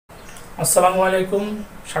আসসালামু আলাইকুম,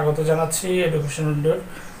 স্বাগত জানাচ্ছি এডুকেশন উইন্ডোর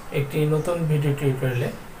একটি নতুন ভিডিও টিউটোরিয়ালে।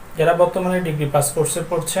 যারা বর্তমানে ডিগ্রি পাস কোর্সে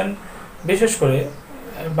পড়ছেন, বিশেষ করে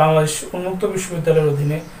বাংলাদেশ উন্মুক্ত বিশ্ববিদ্যালয়ের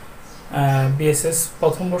অধীনে বিএসএস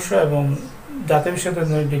প্রথম বর্ষ এবং জাতীয়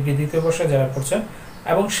বিশ্ববিদ্যালয়ের ডিগ্রি দ্বিতীয় বর্ষে যারা পড়ছেন,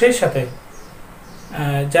 এবং সেই সাথে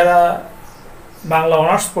যারা বাংলা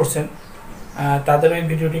অনার্স পড়ছেন, তাদের এই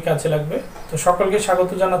ভিডিওটি কাজে লাগবে। তো সকলকে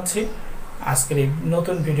স্বাগত জানাচ্ছি আজকের এই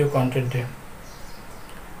নতুন ভিডিও কন্টেন্টে।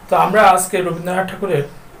 তো আমরা আজকে রবীন্দ্রনাথ ঠাকুরের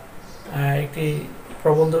একটি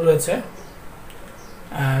প্রবন্ধ রয়েছে,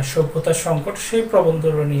 সভ্যতার সংকট, সেই প্রবন্ধ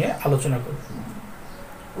নিয়ে আলোচনা করব।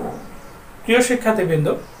 প্রিয় শিক্ষার্থীবৃন্দ,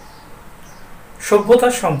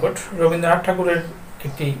 সভ্যতার সংকট রবীন্দ্রনাথ ঠাকুরের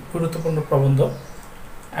একটি গুরুত্বপূর্ণ প্রবন্ধ,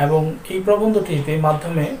 এবং এই প্রবন্ধটির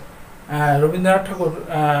মাধ্যমে রবীন্দ্রনাথ ঠাকুর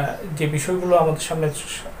যে বিষয়গুলো আমাদের সামনে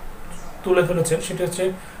তুলে ধরেছেন সেটি হচ্ছে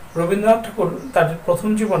রবীন্দ্রনাথ ঠাকুর তার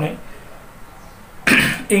প্রথম জীবনে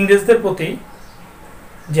ইংরেজদের প্রতি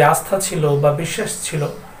যে আস্থা ছিল বা বিশ্বাস ছিল,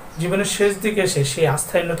 জীবনের শেষ দিকে এসে সেই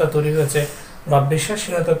আস্থাহীনতা তৈরি হয়েছে বা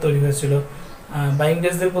বিশ্বাসহীনতা তৈরি হয়েছিল, বা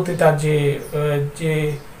ইংরেজদের প্রতি তার যে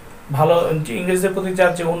ইংরেজদের প্রতি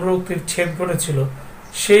তার যে অনুরক্তির ছেদ ঘটেছিল,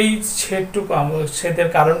 সেই ছেদের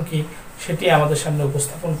কারণ কি সেটি আমাদের সামনে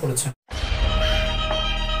উপস্থাপন করেছেন।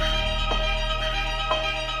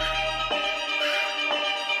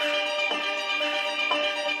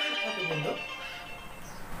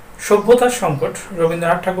 সভ্যতার সংকট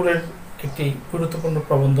রবীন্দ্রনাথ ঠাকুরের একটি গুরুত্বপূর্ণ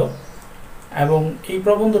প্রবন্ধ, এবং এই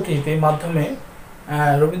প্রবন্ধটির মাধ্যমে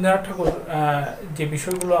রবীন্দ্রনাথ ঠাকুর যে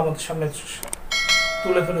বিষয়গুলো আমাদের সামনে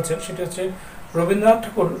তুলে ধরেছেন সেটি হচ্ছে রবীন্দ্রনাথ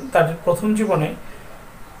ঠাকুর তার প্রথম জীবনে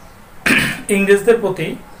ইংরেজদের প্রতি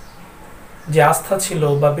যে আস্থা ছিল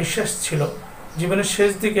বা বিশ্বাস ছিল, জীবনের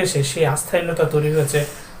শেষ দিকে এসে সেই আস্থাহীনতা তৈরি হয়েছে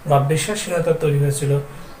বা বিশ্বাসহীনতা তৈরি হয়েছিল,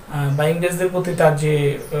 বা ইংরেজদের প্রতি তার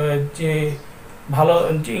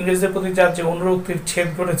ইংরেজদের প্রতি যার যে অনুরক্তির ছেদ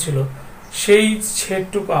ঘটেছিল, সেই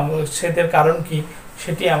ছেদের কারণ কি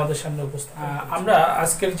সেটি আমাদের সামনে উপস্থাপন। আমরা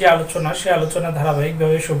আজকের যে আলোচনা, সেই আলোচনা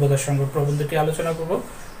ধারাবাহিকভাবে সভ্যতার সংকট প্রবন্ধটি আলোচনা করব,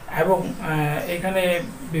 এবং এখানে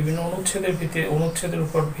বিভিন্ন অনুচ্ছেদের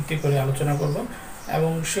উপর ভিত্তি করে আলোচনা করব,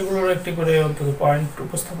 এবং সেগুলোর একটি করে অন্তত পয়েন্ট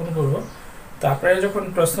উপস্থাপন করব। তো আপনারা যখন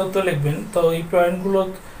প্রশ্ন উত্তর লিখবেন, তো এই পয়েন্টগুলো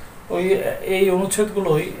এই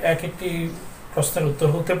অনুচ্ছেদগুলোই এক একটি প্রশ্নের উত্তর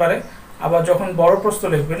হতে পারে। আবার যখন বড় প্রশ্ন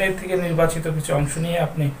লিখবেন, এর থেকে নির্বাচিত কিছু অংশ নিয়ে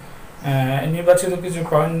আপনি নির্বাচিত কিছু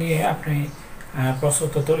পয়েন্ট নিয়ে আপনি প্রশ্ন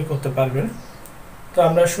উত্তর তৈরি করতে পারবেন। তো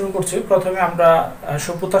আমরা শুরু করছি। প্রথমে আমরা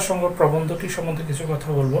সভ্যতার সংকট প্রবন্ধটি সম্বন্ধে কিছু কথা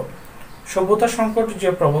বলবো। সভ্যতার সংকট যে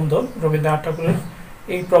প্রবন্ধ রবীন্দ্রনাথ ঠাকুরের,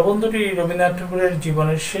 এই প্রবন্ধটি রবীন্দ্রনাথ ঠাকুরের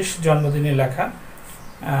জীবনের শেষ জন্মদিনে লেখা।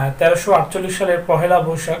 1348 সালের পহেলা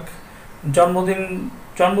বৈশাখ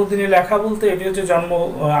জন্মদিনে লেখা বলতে এটি হচ্ছে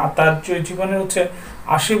তার জীবনে হচ্ছে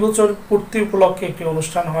 80 বছর পূর্তি উপলক্ষে একটি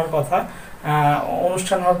অনুষ্ঠান হওয়ার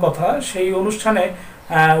কথা। সেই অনুষ্ঠানে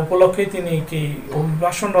উপলক্ষে তিনি একটি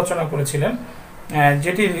অভিভাষণ রচনা করেছিলেন,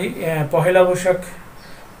 যেটি পহেলা বৈশাখ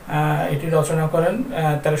এটি রচনা করেন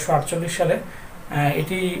 1348 সালে।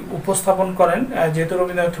 এটি উপস্থাপন করেন, যেহেতু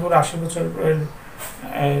রবীন্দ্রনাথ ঠাকুর 80 বছরের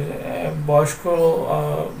বয়স্ক,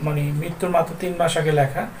 মানে মৃত্যুর মাত্র 3 মাস আগে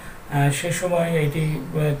লেখা, সেই সময়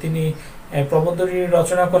তিনি প্রবন্ধটি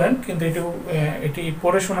রচনা করেন, কিন্তু এটি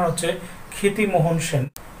পড়ে শোনা হচ্ছে খ্যাতি মোহন সেন।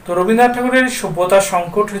 তো রবীন্দ্রনাথ ঠাকুরের সভ্যতার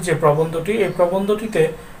সংকট যে প্রবন্ধটি, এই প্রবন্ধটিতে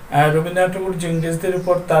রবীন্দ্রনাথ ঠাকুর যে ইংরেজদের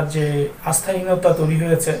উপর তার যে আস্থাহীনতা তৈরি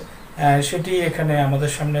হয়েছে সেটি এখানে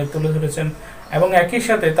আমাদের সামনে তুলে ধরেছেন, এবং একই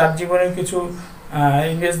সাথে তার জীবনের কিছু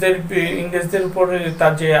ইংরেজদের উপর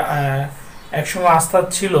তার যে একসময় আস্থা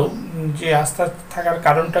ছিল, যে আস্থা থাকার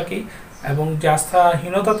কারণটা কি, এবং যে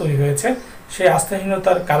আস্থাহীনতা তৈরি হয়েছে সেই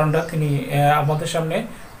আস্থাহীনতার কারণটা তিনি আমাদের সামনে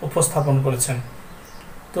উপস্থাপন করেছেন।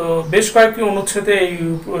 তো বেশ কয়েকটি অনুচ্ছেদে এই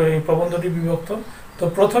প্রবন্ধটি বিভক্ত। তো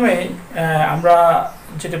প্রথমে আমরা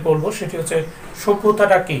যেটা বলবো সেটি হচ্ছে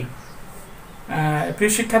সভ্যতাটা কি।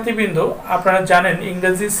 প্রিয় শিক্ষার্থীবৃন্দ, আপনারা জানেন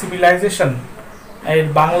ইংরেজি সিভিলাইজেশন এর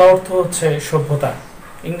বাংলা অর্থ হচ্ছে সভ্যতা।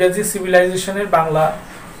 ইংরেজি সিভিলাইজেশনের বাংলা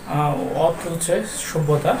অর্থ হচ্ছে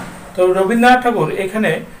সভ্যতা। তো রবীন্দ্রনাথ ঠাকুর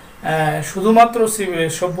এখানে শুধুমাত্র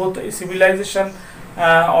সিভিলাইজেশন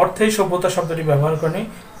অর্থেই সভ্যতা শব্দটি ব্যবহার করেনি,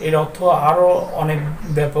 এর অর্থ আরও অনেক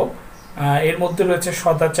ব্যাপক। এর মধ্যে রয়েছে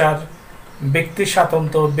সদাচার, ব্যক্তি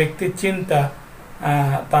স্বাতন্ত্র্য, ব্যক্তির চিন্তা,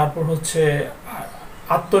 তারপর হচ্ছে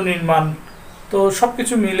আত্মনির্মাণ। তো সব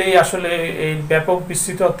কিছু মিলেই আসলে এই ব্যাপক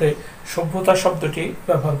বিস্তৃত অর্থে সভ্যতা শব্দটি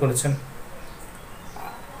ব্যবহার করেছেন।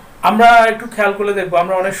 আমরা একটু খেয়াল করে দেখবো,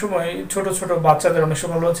 আমরা অনেক সময় ছোট ছোট বাচ্চাদের অনেক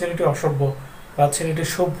সময় বলবো ছেলেটি অসভ্য বা ছেলেটি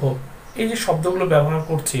সভ্য। এই যে শব্দগুলো ব্যবহার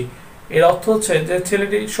করছি, এর অর্থ হচ্ছে যে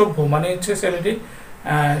ছেলেটি সভ্য মানে হচ্ছে ছেলেটি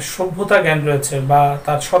সভ্যতা জ্ঞান রয়েছে বা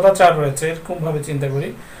তার সদাচার রয়েছে, এরকমভাবে চিন্তা করি।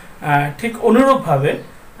 ঠিক অনুরূপভাবে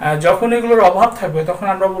যখন এগুলোর অভাব থাকবে তখন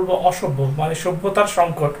আমরা বলবো অসভ্য, মানে সভ্যতার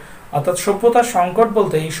সংকট। অর্থাৎ সভ্যতার সংকট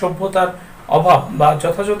বলতে এই সভ্যতার অভাব বা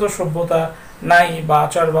যথাযথ সভ্যতা নাই বা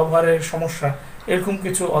আচার ব্যবহারের সমস্যা, এরকম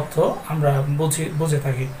কিছু অর্থ আমরা বুঝে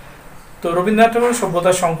থাকি। তো রবীন্দ্রনাথ ঠাকুরের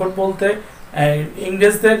সভ্যতার সংকট বলতে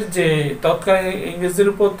ইংরেজদের যে তৎকালীন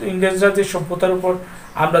ইংরেজরা যে সভ্যতার উপর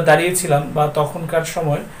আমরা দাঁড়িয়েছিলাম বা তখনকার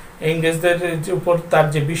সময় ইংরেজদের উপর তার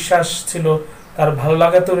যে বিশ্বাস ছিল, তার ভালো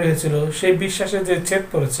লাগা তৈরি হয়েছিল, সেই বিশ্বাসে যে ছেদ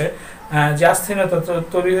পড়েছে, যে আস্থীনতা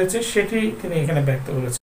তৈরি হয়েছে, সেটি তিনি এখানে ব্যক্ত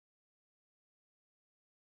করেছেন।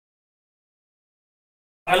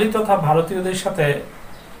 বাঙালি তথা ভারতীয়দের সাথে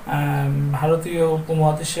ভারতীয়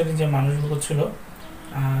উপমহাদেশের যে মানুষগুলো ছিল,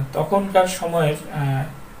 তখনকার সময়ের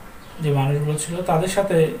যে মানুষগুলো ছিল, তাদের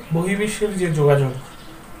সাথে বহির্বিশ্বের যে যোগাযোগ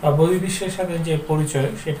বা বহির্বিশ্বের সাথে যে পরিচয়,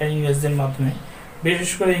 সেটা ইংরেজদের মাধ্যমে।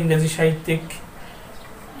 বিশেষ করে ইংরেজি সাহিত্যিক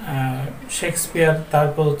শেক্সপিয়ার,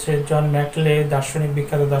 তারপর হচ্ছে জন ম্যাকলে, দার্শনিক,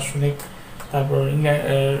 বিখ্যাত দার্শনিক, তারপর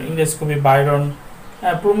ইংরেজ কবি বাইরন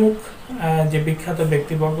প্রমুখ যে বিখ্যাত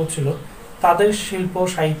ব্যক্তিবর্গ ছিল, তাদের শিল্প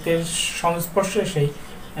সাহিত্যের সংস্পর্শে সেই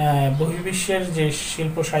বহির্বিশ্বের যে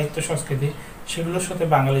শিল্প সাহিত্য সংস্কৃতি, সেগুলোর সাথে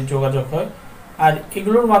বাঙালির যোগাযোগ হয়। আর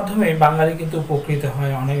এগুলোর মাধ্যমে বাঙালি কিন্তু উপকৃত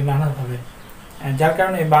হয় অনেক নানাভাবে, যার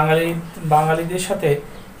কারণে বাঙালিদের সাথে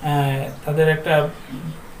তাদের একটা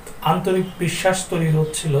আন্তরিক বিশ্বাস তৈরি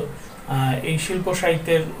হচ্ছিল এই শিল্প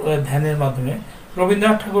সাহিত্যের ধ্যানের মাধ্যমে।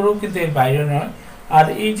 রবীন্দ্রনাথ ঠাকুরও কিন্তু এর বাইরে নয়। আর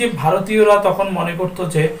এই যে ভারতীয়রা তখন মনে করতো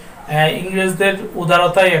যে ইংরেজদের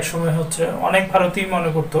উদারতাই একসময় হচ্ছে, অনেক ভারতীয় মনে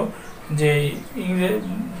করতো যে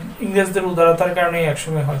ইংরেজদের উদারতার কারণেই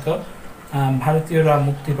একসময় হয়তো ভারতীয়রা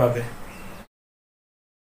মুক্তি পাবে।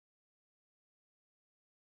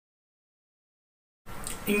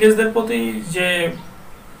 ইংরেজদের প্রতি যে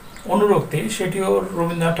অনুরক্তি, সেটিও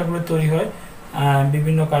রবীন্দ্রনাথ ঠাকুরের তৈরি হয়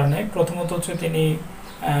বিভিন্ন কারণে। প্রথমত হচ্ছে তিনি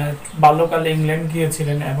বাল্যকালে ইংল্যান্ড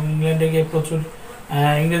গিয়েছিলেন এবং ইংল্যান্ডে গিয়ে প্রচুর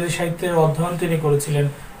ইংরেজি সাহিত্যের অধ্যয়ন তিনি করেছিলেন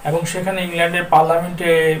এবং সেখানে ইংল্যান্ডের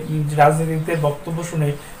পার্লামেন্টে রাজনীতিতে বক্তব্য শুনে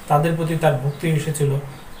তাদের প্রতি তার ভক্তি এসেছিল।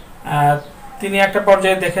 তিনি একটা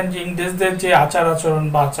পর্যায়ে দেখেন যে ইংরেজদের যে আচার আচরণ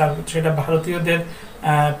বা সেটা ভারতীয়দের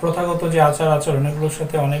প্রথাগত যে আচার আচরণ, এগুলোর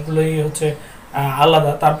সাথে অনেকগুলোই হচ্ছে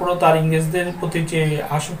আলাদা। তারপরেও তার ইংরেজদের প্রতি যে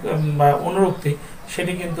বা অনুরক্তি,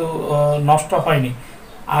 সেটি কিন্তু নষ্ট হয়নি।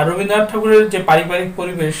 আর রবীন্দ্রনাথ ঠাকুরের যে পারিবারিক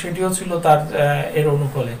পরিবেশ, সেটিও ছিল তার এর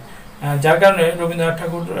অনুকূলে, যার কারণে রবীন্দ্রনাথ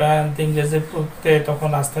ঠাকুর ইংরেজদের প্রতি তখন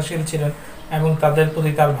আস্থাশীল ছিলেন এবং তাদের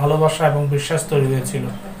প্রতি তার ভালোবাসা এবং বিশ্বাস তৈরি হয়েছিল।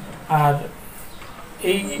 আর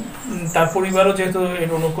এই তার পরিবারও যেহেতু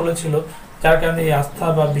এর অনুকূলে ছিল, যার কারণে এই আস্থা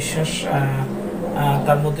বা বিশ্বাস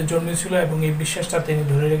তার মধ্যে জন্মেছিল এবং এই বিশ্বাসটা তিনি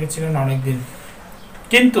ধরে রেখেছিলেন অনেকদিন।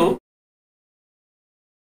 কিন্তু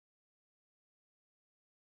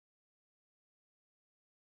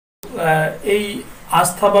এই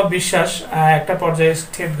আস্থা বা বিশ্বাস একটা পর্যায়ে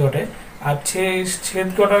ছেদ ঘটে। আর ছেদ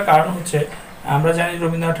ঘটার কারণ হচ্ছে, আমরা জানি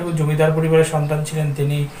রবীন্দ্রনাথ ঠাকুর জমিদার পরিবারের সন্তান ছিলেন।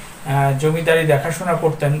 তিনি জমিদারি দেখাশোনা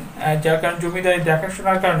করতেন, যার কারণে জমিদারি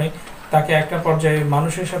দেখাশোনার কারণে তাকে একটা পর্যায়ে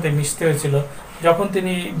মানুষের সাথে মিশতে হয়েছিল। যখন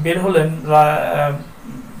তিনি বের হলেন,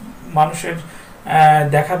 মানুষের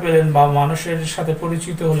দেখা পেলেন বা মানুষের সাথে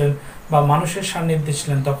পরিচিত হলেন বা মানুষের সান্নিধ্যে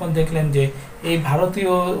ছিলেন, তখন দেখলেন যে এই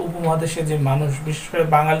ভারতীয় উপমহাদেশে যে মানুষ, বিশেষ করে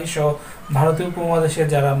বাঙালি সহ ভারতীয় উপমহাদেশে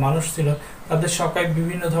যারা মানুষ ছিল, তাদের সবাই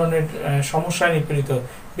বিভিন্ন ধরনের সমস্যায় নিপীড়িত।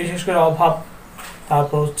 বিশেষ করে অভাব,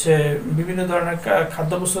 তারপর হচ্ছে বিভিন্ন ধরনের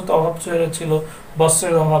খাদ্যবস্তুর অভাব ছিল,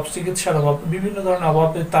 বস্ত্রের অভাব, চিকিৎসার অভাব, বিভিন্ন ধরনের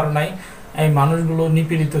অভাবের তাড়নায় এই মানুষগুলো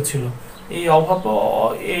নিপীড়িত ছিল। এই অভাব,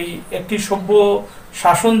 এই একটি সভ্য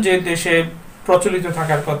শাসন যে দেশে প্রচলিত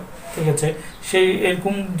থাকার থেকেছে, সেই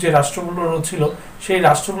এরকম যে রাষ্ট্রগুলো ছিল, সেই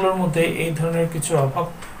রাষ্ট্রগুলোর মধ্যে এই ধরনের কিছু অভাব,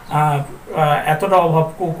 এতটা অভাব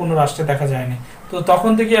কোনো রাষ্ট্রে দেখা যায়নি। তো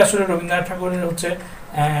তখন থেকে আসলে রবীন্দ্রনাথ ঠাকুরের হচ্ছে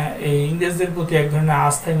এই ইংরেজদের প্রতি এক ধরনের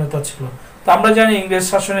আস্থাহীনতা ছিল। তো আমরা জানি ইংরেজ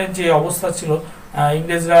শাসনের যে অবস্থা ছিল,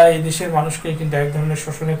 ইংরেজরা এই দেশের মানুষকে কিন্তু এক ধরনের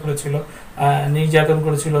শোষণে করেছিল, নির্যাতন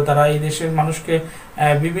করেছিল। তারা এই দেশের মানুষকে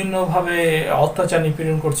বিভিন্নভাবে অত্যাচার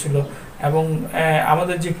নিপীড়ন করছিল এবং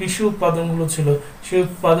আমাদের যে কৃষি উৎপাদনগুলো ছিল, সেই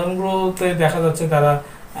উৎপাদনগুলোতে দেখা যাচ্ছে তারা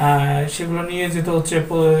সেগুলো নিয়ে যেতে হচ্ছে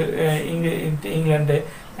ইংল্যান্ডে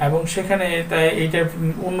এবং সেখানে এইটার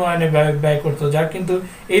উন্নয়নে ব্যয় করতো। যার কিন্তু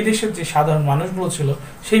এই দেশের যে সাধারণ মানুষগুলো ছিল,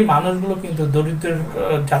 সেই মানুষগুলো কিন্তু দরিদ্রের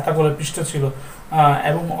জাতাকলে পৃষ্ঠ ছিল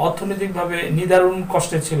এবং অর্থনৈতিকভাবে নিদারুণ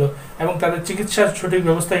কষ্টে ছিল এবং তাদের চিকিৎসার সঠিক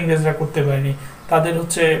ব্যবস্থা ইংরেজরা করতে পারেনি। তাদের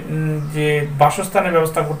হচ্ছে যে বাসস্থানের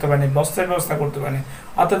ব্যবস্থা করতে পারেনি, বস্ত্রের ব্যবস্থা করতে পারেনি।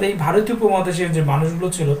 অর্থাৎ এই ভারতীয় উপমহাদেশের যে মানুষগুলো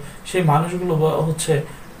ছিল, সেই মানুষগুলো হচ্ছে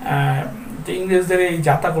ইংরেজদের এই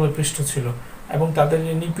জাতাকলে পৃষ্ঠ ছিল এবং তাদের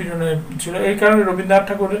নিপীড়নের ছিল। এই কারণে রবীন্দ্রনাথ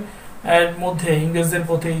ঠাকুরের মধ্যে ইংরেজদের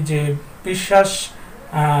প্রতি যে বিশ্বাস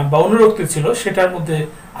বা অনুরক্তি ছিল সেটার মধ্যে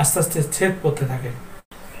আস্তে আস্তে ছেদ পড়তে থাকে।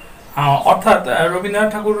 অর্থাৎ রবীন্দ্রনাথ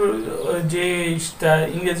ঠাকুর যে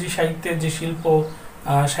ইংরেজি সাহিত্যের যে শিল্প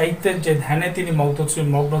সাহিত্যের যে ধ্যানে তিনি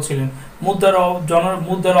মগ্ন ছিলেন,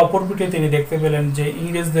 মুদ্রার অপর পিঠে তিনি দেখতে পেলেন যে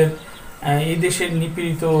ইংরেজদের এই দেশের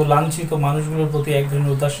নিপীড়িত লাঞ্ছিত মানুষগুলোর প্রতি এক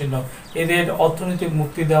ধরনের উদাসীন্য, এদের অর্থনৈতিক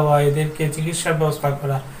মুক্তি দেওয়া, এদেরকে চিকিৎসার ব্যবস্থা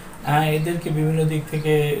করা, এদেরকে বিভিন্ন দিক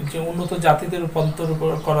থেকে যে উন্নত জাতিতে রূপান্তর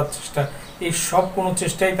করার চেষ্টা, এই সব কোনো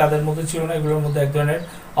চেষ্টাই তাদের মধ্যে ছিল না। এগুলোর মধ্যে এক ধরনের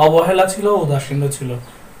অবহেলা ছিল, উদাসীন্য ছিল।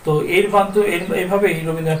 তো এইভাবেই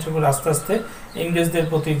রবীন্দ্রনাথ ঠাকুর আস্তে আস্তে ইংরেজদের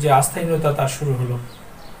প্রতি যে আস্থাহীনতা তা শুরু হলো।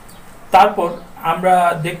 তারপর আমরা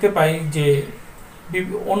দেখতে পাই যে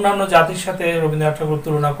অন্যান্য জাতির সাথে রবীন্দ্রনাথ ঠাকুর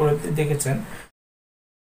তুলনা করে দেখেছেন।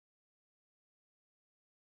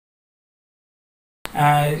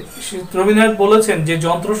 রবীন্দ্রনাথ বলেছেন যে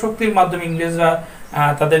যন্ত্রশক্তির মাধ্যমে ইংরেজরা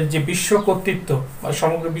তাদের যে বিশ্ব কর্তৃত্ব বা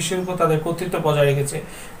সমগ্র বিশ্বের উপর তাদের কর্তৃত্ব বজায় রেখেছে,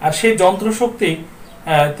 আর সেই যন্ত্রশক্তি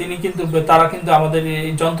তারা কিন্তু আমাদের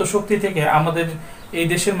এই যন্ত্রশক্তি থেকে আমাদের এই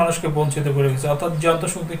দেশের মানুষকে বঞ্চিত করে গেছে। অর্থাৎ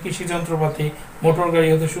যন্ত্রশক্তি, কৃষি যন্ত্রপাতি, মোটর গাড়ি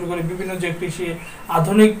হতে শুরু করে বিভিন্ন যে কৃষি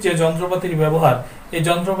আধুনিক যে যন্ত্রপাতির ব্যবহার, এই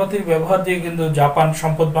যন্ত্রপাতির ব্যবহার দিয়ে কিন্তু জাপান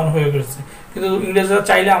সম্পদবান হয়ে গেছে। কিন্তু ইংরেজরা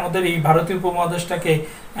চাইলে আমাদের এই ভারতীয় উপমহাদেশটাকে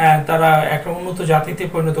তারা একটা উন্নত জাতিতে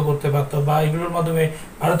পরিণত করতে পারতো বা এগুলোর মাধ্যমে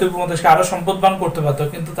ভারতীয় উপমহাদেশকে আরো সম্পদবান করতে পারতো,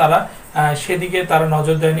 কিন্তু তারা সেদিকে তারা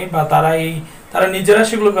নজর দেয়নি বা তারা নিজেরা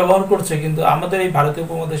সেগুলো ব্যবহার করছে, কিন্তু আমাদের এই ভারতীয়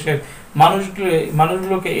উপমহাদেশের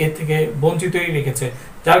মানুষগুলোকে এর থেকে বঞ্চিতই রেখেছে।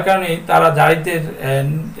 যার কারণে তারা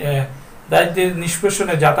দারিদ্রের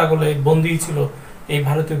নিষ্পেষণে জাতাগলে বন্দী ছিল এই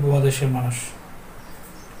ভারতীয় উপমহাদেশের মানুষ।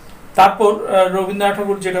 তারপর রবীন্দ্রনাথ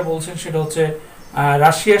ঠাকুর যেটা বলছেন সেটা হচ্ছে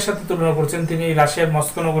রাশিয়ার সাথে তুলনা করছেন। তিনি রাশিয়ার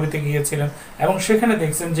মস্কো নগরীতে গিয়েছিলেন এবং সেখানে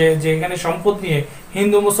দেখছেন যে এখানে সম্পদ নিয়ে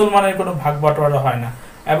হিন্দু মুসলমানের কোনো ভাগ বাটোয়ারা হয় না,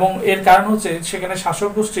 এবং এর কারণ হচ্ছে সেখানে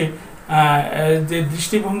শাসক গোষ্ঠীর যে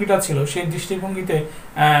দৃষ্টিভঙ্গিটা ছিল সেই দৃষ্টিভঙ্গিতে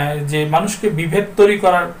যে মানুষকে বিভেদ তৈরি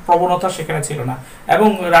করার প্রবণতা সেখানে ছিল না। এবং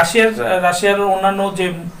রাশিয়ার অন্যান্য যে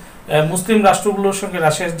মুসলিম রাষ্ট্রগুলোর সঙ্গে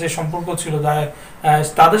রাশিয়ার যে সম্পর্ক ছিল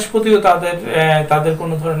তাদের প্রতিও তাদের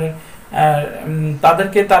কোনো ধরনের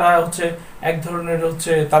তাদেরকে তারা এক ধরনের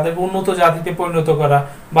তাদেরকে উন্নত জাতিতে পরিণত করা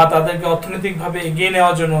বা তাদেরকে অর্থনৈতিকভাবে এগিয়ে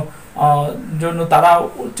নেওয়ার জন্য তারা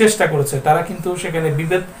চেষ্টা করেছে। তারা কিন্তু সেখানে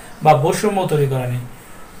বিভেদ বা বৈষম্য তৈরি করেনি।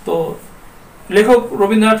 তো লেখক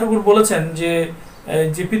রবীন্দ্রনাথ ঠাকুর বলেছেন যে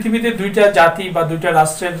পৃথিবীতে দুইটা জাতি বা দুইটা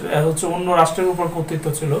রাষ্ট্রের অন্য রাষ্ট্রের উপর কর্তৃত্ব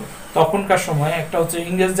ছিল তখনকার সময়, একটা হচ্ছে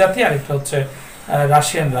ইংরেজ জাতি আর একটা হচ্ছে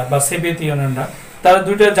রাশিয়ানরা বা সোভিয়েত ইউনিয়নরা। তারা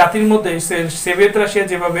দুইটা জাতির মধ্যে সোভিয়েত রাশিয়া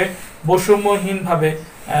যেভাবে বৈষম্যহীনভাবে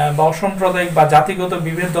বা অসাম্প্রদায়িক বা জাতিগত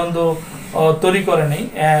বিভেদ দ্বন্দ্ব তৈরি করে নেই,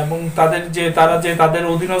 এবং তাদের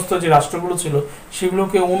অধীনস্থ যে রাষ্ট্রগুলো ছিল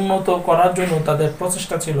সেগুলোকে উন্নত করার জন্য তাদের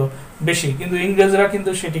প্রচেষ্টা ছিল বেশি, কিন্তু ইংরেজরা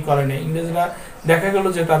কিন্তু সেটি করেনি। ইংরেজরা দেখা গেল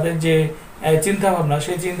যে তাদের যে চিন্তাভাবনা,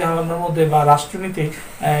 সেই চিন্তাভাবনার মধ্যে বা রাষ্ট্রনীতি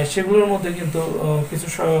সেগুলোর মধ্যে কিন্তু কিছু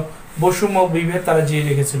বৈষম্য বিভেদ তারা জিয়ে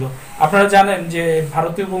রেখেছিল। আপনারা জানেন যে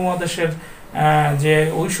ভারতীয় উপমহাদেশের যে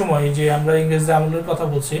ওই সময় যে আমরা ইংরেজদের আমলের কথা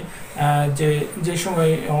বলছি, যে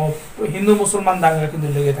সময় হিন্দু মুসলমান দাঙ্গা কিন্তু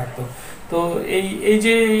লেগে থাকতো। তো এই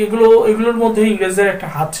যে এগুলোর মধ্যে ইংরেজদের একটা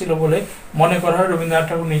হাত ছিল বলে মনে করা হয়। রবীন্দ্রনাথ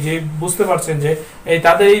ঠাকুর নিজেই বুঝতে পারছেন যে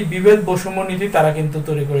তাদের এই বিভেদ বৈষম্য নীতি তারা কিন্তু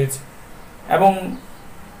তৈরি করেছে। এবং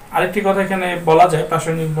আরেকটি কথা এখানে বলা যায়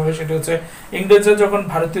প্রাসঙ্গিকভাবে, সেটা হচ্ছে ইংরেজরা যখন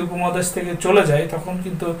ভারতীয় উপমহাদেশ থেকে চলে যায় তখন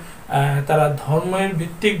কিন্তু তারা ধর্মের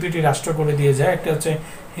ভিত্তিক দুইটি রাষ্ট্র করে দিয়ে যায়। একটা হচ্ছে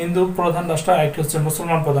হিন্দু প্রধান রাষ্ট্র আর একটি হচ্ছে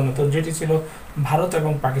মুসলমান প্রধান রাষ্ট্র, যেটি ছিল ভারত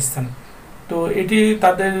এবং পাকিস্তান। তো এটি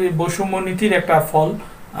তাদের বৈষম্য নীতির একটা ফল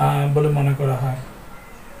বলে মনে করা হয়।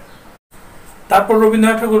 তারপর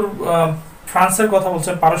রবীন্দ্রনাথ ঠাকুর ফ্রান্সের কথা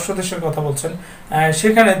বলছেন, পারস্য দেশের কথা বলছেন।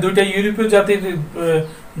 সেখানে দুইটা ইউরোপীয় জাতির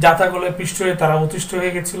জাতাগলে পৃষ্ঠ হয়ে তারা অতিষ্ঠ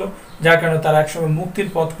হয়ে গেছিল, যার কারণে তারা একসময় মুক্তির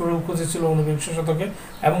পথ করে খুঁজেছিল 19বিংশ শতকে,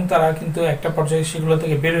 এবং তারা কিন্তু একটা পর্যায়ে সেগুলো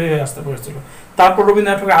থেকে বের হয়ে আসতে পেরেছিল। তারপর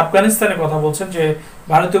রবীন্দ্রনাথ ঠাকুর আফগানিস্তানের কথা বলছেন, যে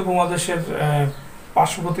ভারতীয় উপমহাদেশের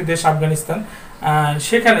পার্শ্ববর্তী দেশ আফগানিস্তান।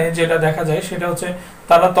 সেখানে যেটা দেখা যায় সেটা হচ্ছে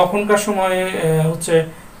তারা তখনকার সময়ে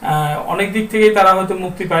অনেক দিক থেকেই তারা হয়তো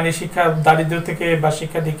মুক্তি পায়নি, শিক্ষা দারিদ্র থেকে বা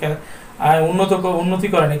শিক্ষা দীক্ষা উন্নতি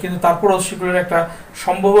করেনি, কিন্তু তারপরও সেগুলোর একটা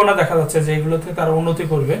সম্ভাবনা দেখা যাচ্ছে যে এগুলোতে তারা উন্নতি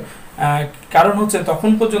করবে। কারণ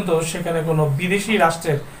তখন পর্যন্ত সেখানে কোনো বিদেশি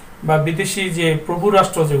রাষ্ট্রের বা বিদেশি যে প্রভু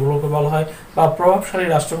রাষ্ট্র যেগুলোকে বলা হয় বা প্রভাবশালী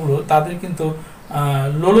রাষ্ট্রগুলো, তাদের কিন্তু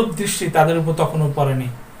লোলুপ দৃষ্টি তাদের উপর তখনও পড়েনি।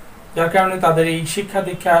 যার কারণে তাদের এই শিক্ষা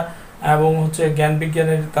দীক্ষা এবং জ্ঞান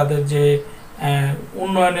বিজ্ঞানের তাদের যে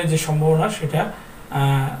উন্নয়নের যে সম্ভাবনা সেটা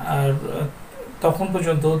তখন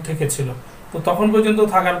পর্যন্ত থেকেছিল। তো তখন পর্যন্ত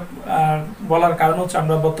থাকার বলার কারণ হচ্ছে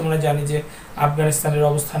আমরা বর্তমানে জানি যে আফগানিস্তানের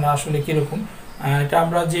অবস্থান আসলে কীরকম। এটা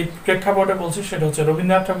আমরা যে প্রেক্ষাপটে বলছি সেটা হচ্ছে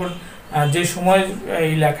রবীন্দ্রনাথ ঠাকুর যে সময়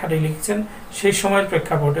এই লেখাটি লিখছেন সেই সময়ের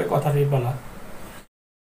প্রেক্ষাপটে কথাটি বলা।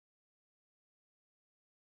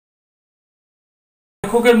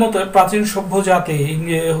 লেখকের মতো প্রাচীন সভ্য জাতি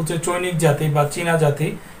হচ্ছে চৈনিক জাতি বা চীনা জাতি,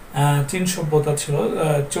 চীন সভ্যতা ছিল।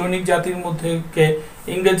 চৈনিক জাতির মধ্যে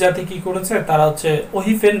ইংরেজ জাতি কি করেছে, তারা হচ্ছে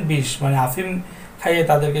ওহিফেন বিষ মানে আফিম খাইয়ে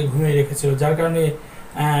তাদেরকে ঘুমিয়ে রেখেছিল, যার কারণে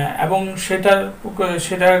এবং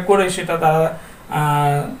সেটা করে তারা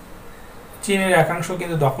চীনের একাংশ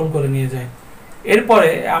কিন্তু দখল করে নিয়ে যায়। এরপরে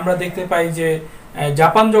আমরা দেখতে পাই যে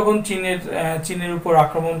জাপান যখন চীনের উপর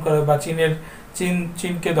আক্রমণ করে বা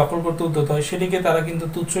চীনকে দখল করতে উদ্যত হয়, সেটিকে তারা কিন্তু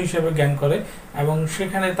তুচ্ছ হিসেবে জ্ঞান করে এবং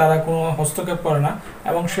সেখানে তারা কোনো হস্তক্ষেপ করে না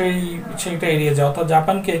এবং সেইটা এড়িয়ে যায়। অর্থাৎ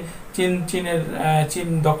জাপানকে চীন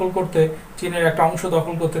দখল করতে, চীনের একটা অংশ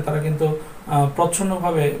দখল করতে তারা কিন্তু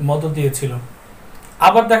প্রচ্ছন্নভাবে মদত দিয়েছিল।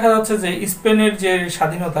 আবার দেখা যাচ্ছে যে স্পেনের যে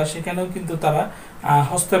স্বাধীনতা সেখানেও কিন্তু তারা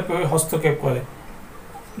হস্তক্ষেপ করে।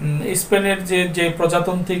 স্পেনের যে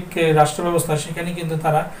প্রজাতান্ত্রিক রাষ্ট্র ব্যবস্থা সেখানে কিন্তু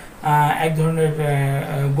তারা এক ধরনের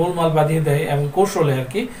গোলমাল বাঁধিয়ে দেয় এবং কৌশলে আর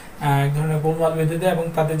কি এক ধরনের গোলমাল বেঁধে দেয় এবং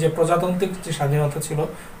তাদের যে প্রজাতান্ত্রিক যে স্বাধীনতা ছিল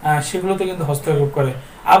সেগুলোতে কিন্তু হস্তক্ষেপ করে।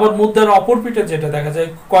 আবার মুদ্রার অপর পিঠে যেটা দেখা যায়,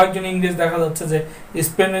 কয়েকজন ইংরেজ দেখা যাচ্ছে যে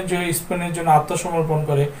স্পেনের জন্য আত্মসমর্পণ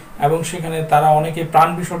করে এবং সেখানে তারা অনেকে প্রাণ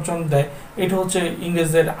বিসর্জন দেয়। এটা হচ্ছে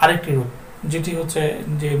ইংরেজদের আরেকটি রূপ, যেটি হচ্ছে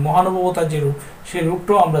যে মহানুভবতার যে রূপ, সেই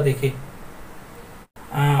রূপটাও আমরা দেখি।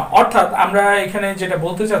 অর্থাৎ আমরা এখানে যেটা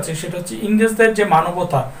বলতে চাচ্ছি সেটা হচ্ছে ইংরেজদের যে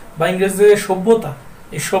মানবতা বা ইংরেজদের সভ্যতা,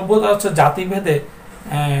 এই সভ্যতা হচ্ছে জাতিভেদে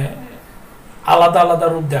আলাদা আলাদা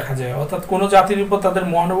রূপ দেখা যায়। অর্থাৎ কোনো জাতির উপর তাদের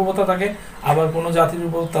মহানুভবতা থাকে, আবার কোনো জাতির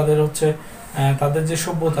উপর তাদের হচ্ছে তাদের যে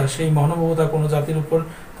সভ্যতা সেই মহানুভবতা কোনো জাতির উপর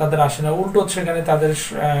তাদের আসে না, উল্টো সেখানে তাদের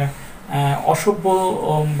অসভ্য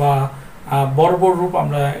বা বর্বর রূপ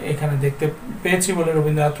আমরা এখানে দেখতে পেয়েছি বলে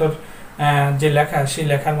রবীন্দ্রনাথের যে লেখা সেই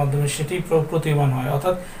লেখার মাধ্যমে সেটি প্রতীয়মান হয়।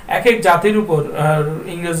 অর্থাৎ এক এক জাতির উপর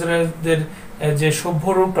ইংরেজদের যে সভ্য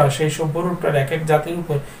রূপটা, সেই সভ্য রূপটার এক এক জাতির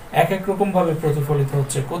উপর এক এক রকম ভাবে প্রতিফলিত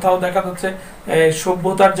হচ্ছে। কোথাও দেখা যাচ্ছে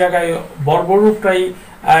সভ্যতার জায়গায় বর্বর রূপটাই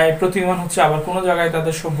প্রতীয়মান হচ্ছে, আবার কোনো জায়গায়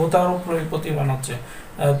তাদের সভ্যতার উপরে প্রতীয়মান হচ্ছে।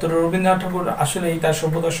 তো রবীন্দ্রনাথ ঠাকুর আসলেই তার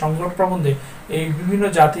সভ্যতার সংগ্রহ প্রবন্ধে এই বিভিন্ন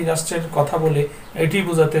জাতি রাষ্ট্রের কথা বলে এটি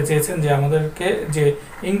বোঝাতে চেয়েছেন যে আমাদেরকে যে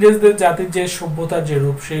ইংরেজদের জাতির যে সভ্যতার যে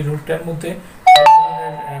রূপ, সেই রূপটার মধ্যে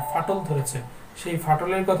ফাটল ধরেছে, সেই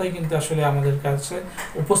ফাটলের কথাই কিন্তু আসলে আমাদের কাছে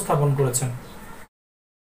উপস্থাপন করেছেন।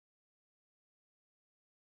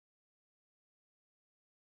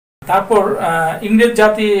 তারপর ইংরেজ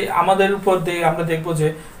জাতি আমাদের উপর দিয়ে আমরা দেখব যে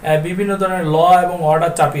বিভিন্ন ধরনের ল এবং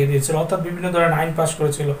অর্ডার চাপিয়ে দিয়েছিল, অর্থাৎ বিভিন্ন ধরনের আইন পাস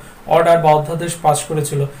করেছিল, অর্ডার বা অধ্যাদেশ পাস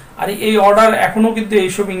করেছিল। আর এই অর্ডার এখনো কিন্তু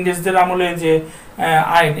এইসব ইংরেজদের আমলে যে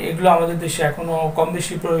আইন, এগুলো আমাদের দেশে এখনো কম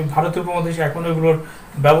বেশি, ভারতীয় উপমহাদেশে এখনো এগুলোর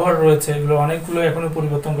ব্যবহার রয়েছে, এগুলো অনেকগুলো এখনো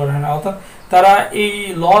পরিবর্তন করা হয় না। অর্থাৎ তারা এই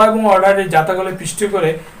ল এবং অর্ডারের জাতাকলে পিষ্ট করে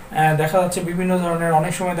দেখা যাচ্ছে বিভিন্ন ধরনের,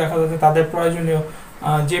 অনেক সময় দেখা যাচ্ছে তাদের প্রয়োজনীয়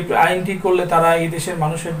যে আইনটি করলে তারা এই দেশের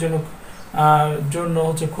মানুষের জন্য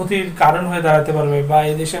হচ্ছে ক্ষতির কারণ হয়ে দাঁড়াতে পারবে বা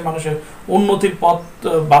এই দেশের মানুষের উন্নতির পথ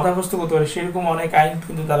বাধাগ্রস্ত করতে পারে, সেরকম অনেক আইন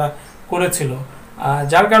কিন্তু তারা করেছিল।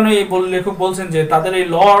 যার কারণে এই লেখক বলছেন যে তাদের এই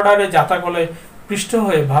ল অর্ডারে জাতাকলে পৃষ্ঠ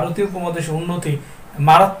হয়ে ভারতীয় উপমহাদেশের উন্নতি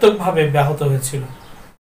মারাত্মকভাবে ব্যাহত হয়েছিল।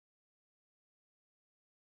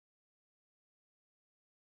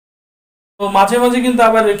 তো মাঝে মাঝে কিন্তু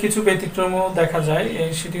আবার কিছু ব্যতিক্রমও দেখা যায়,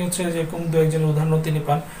 সেটি হচ্ছে যে এরকম দু একজন উদাহরণ তিনি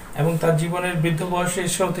পান এবং তার জীবনের বৃদ্ধ বয়সে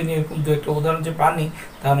এসেও তিনি এরকম দু একটা উদাহরণ যে পাননি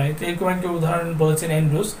তা নয়। তো এরকম একটা উদাহরণ বলেছেন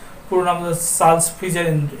অ্যান্ড্রুস, পুরো নাম চার্লস ফ্রিজার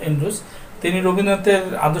অ্যান্ড্রুস। তিনি রবীন্দ্রনাথের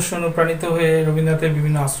আদর্শ অনুপ্রাণিত হয়ে রবীন্দ্রনাথের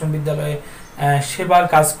বিভিন্ন আশ্রম বিদ্যালয়ে সেবার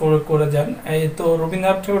কাজ করে যান। তো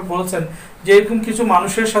রবীন্দ্রনাথ ঠাকুর বলেছেন যে এরকম কিছু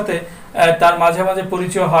মানুষের সাথে তার মাঝে মাঝে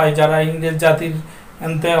পরিচয় হয় যারা ইংরেজ জাতির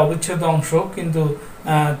অবিচ্ছেদ্য অংশ, কিন্তু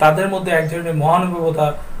তাদের মধ্যে এক ধরনের মহানুভবতা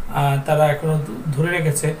তারা এখনো ধরে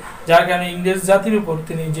রেখেছে, যার কারণে ইংরেজ জাতির উপর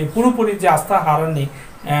তিনি যে পুরোপুরি যে আস্থা হারাননি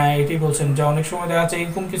এটি বলছেন। যে অনেক সময় দেখা যাচ্ছে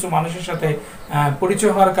এরকম কিছু মানুষের সাথে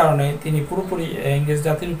পরিচয় হওয়ার কারণে তিনি পুরোপুরি ইংরেজ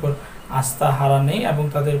জাতির উপর আস্থা হারাননি এবং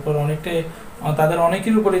তাদের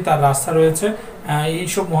অনেকের উপরেই তার আস্থা রয়েছে।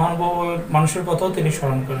 এইসব মহানুভব মানুষের কথাও তিনি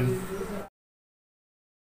স্মরণ করেন।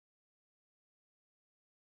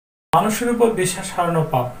 মানুষের উপর বিশ্বাস হারানো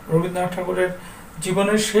পাপ। রবীন্দ্রনাথ ঠাকুরের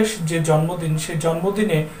জীবনের শেষ যে জন্মদিন, সেই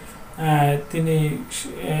জন্মদিনে তিনি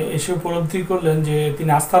এসে উপলব্ধি করলেন যে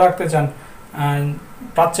তিনি আস্থা রাখতে চান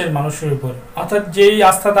প্রাচ্যের মানুষের উপর, অর্থাৎ যেই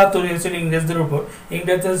আস্থাটা তৈরি হয়েছিল ইংরেজদের উপর।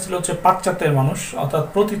 ইংরেজদের ছিল হচ্ছে পাশ্চাত্যের মানুষ, অর্থাৎ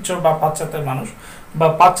প্রতীচ্য বা পাশ্চাত্যের মানুষ বা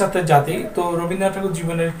পাশ্চাত্যের জাতি। তো রবীন্দ্রনাথ ঠাকুর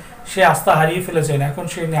জীবনের সে আস্থা হারিয়ে ফেলেছেন, এখন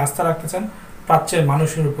সে আস্থা রাখতে চান প্রাচ্যের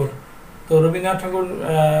মানুষের উপর। তো রবীন্দ্রনাথ ঠাকুর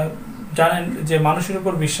জানেন যে মানুষের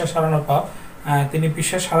উপর বিশ্বাস হারানো পাপ। তিনি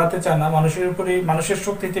বিশ্বাস হারাতে চান না, মানুষের উপরেই, মানুষের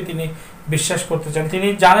শক্তিতে তিনি বিশ্বাস করতে চান। তিনি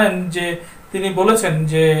জানেন যে, তিনি বলেছেন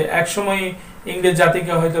যে একসময় ইংরেজ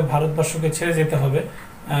জাতিকে হয়তো ভারতবর্ষকে ছেড়ে যেতে হবে,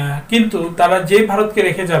 কিন্তু তারা যে ভারতকে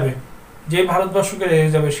রেখে যাবে, যে ভারতবর্ষকে রেখে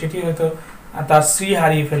যাবে, সেটি হয়তো তার শ্রী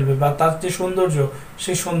হারিয়ে ফেলবে বা তার যে সৌন্দর্য,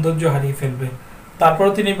 সেই সৌন্দর্য হারিয়ে ফেলবে।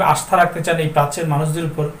 তারপরেও তিনি আস্থা রাখতে চান এই প্রাচ্যের মানুষদের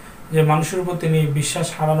উপর, যে মানুষের উপর তিনি বিশ্বাস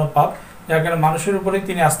হারানো পাপ, যার কারণে মানুষের উপরেই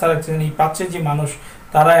তিনি আস্থা রাখছেন। এই প্রাচ্যের যে মানুষ,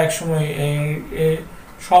 তারা একসময়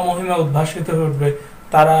স্বমহিমা উদ্ভাসিত হয়ে উঠবে,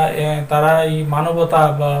 তারা তারা এই মানবতা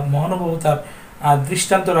বা মহানুভবতার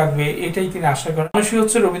দৃষ্টান্ত রাখবে, এটাই তিনি আশা করেন। মানুষই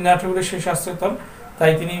হচ্ছে রবীন্দ্রনাথ ঠাকুরের শেষ আশ্রয়স্থল,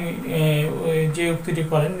 তাই তিনি যে উক্তিটি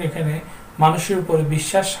করেন এখানে, মানুষের উপরে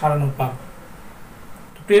বিশ্বাস হারানো পাপ।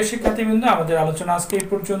 প্রিয় শিক্ষার্থীবৃন্দ, আমাদের আলোচনা আজকে এই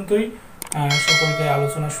পর্যন্তই। সকলকে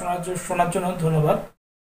আলোচনা শোনার জন্য ধন্যবাদ।